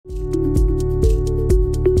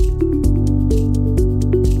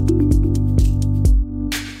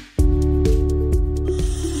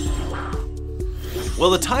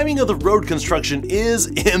timing of the road construction is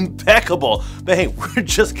impeccable, but hey, we're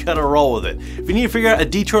just gonna roll with it. If you need to figure out a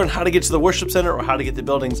detour on how to get to the worship center or how to get to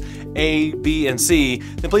buildings A, B, and C,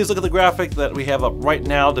 then please look at the graphic that we have up right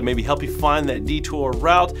now to maybe help you find that detour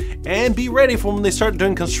route, and be ready for when they start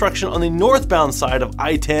doing construction on the northbound side of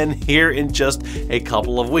I-10 here in just a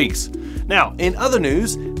couple of weeks. Now, in other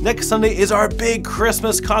news, next Sunday is our big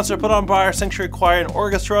Christmas concert put on by our Sanctuary Choir and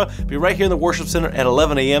Orchestra. Be right here in the worship center at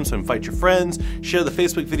 11 a.m. So invite your friends, share the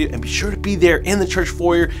Facebook video, and be sure to be there in the church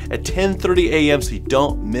foyer at 10:30 a.m. so you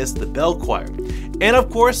don't miss the bell choir. And of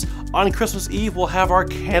course, on Christmas Eve, we'll have our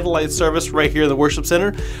Candlelight service right here in the worship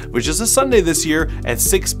center, which is a Sunday this year at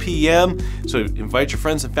 6 p.m. So invite your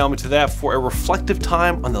friends and family to that for a reflective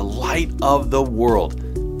time on the light of the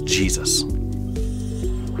world, Jesus.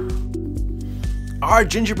 Our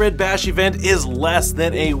Gingerbread Bash event is less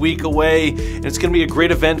than a week away, and it's going to be a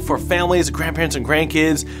great event for families, grandparents, and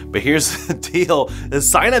grandkids. But here's the deal. The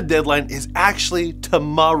sign-up deadline is actually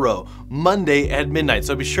tomorrow, Monday at midnight.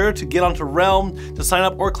 So be sure to get onto Realm to sign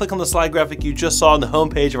up or click on the slide graphic you just saw on the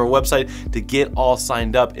homepage of our website to get all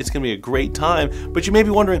signed up. It's going to be a great time, but you may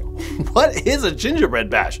be wondering, what is a Gingerbread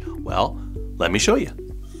Bash? Well, let me show you.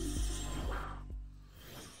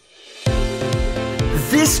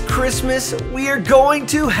 This Christmas, we are going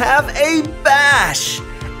to have a bash!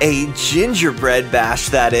 A gingerbread bash,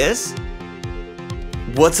 that is.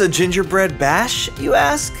 What's a gingerbread bash, you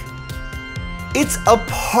ask? It's a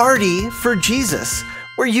party for Jesus,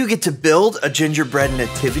 where you get to build a gingerbread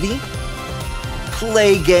nativity,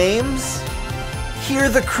 play games, hear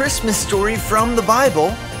the Christmas story from the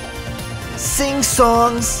Bible, sing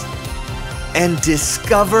songs, and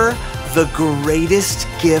discover the greatest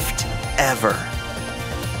gift ever.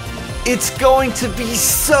 It's going to be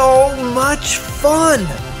so much fun!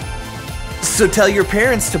 So tell your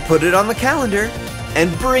parents to put it on the calendar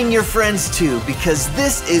and bring your friends too, because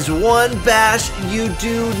this is one bash you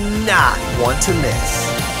do not want to miss.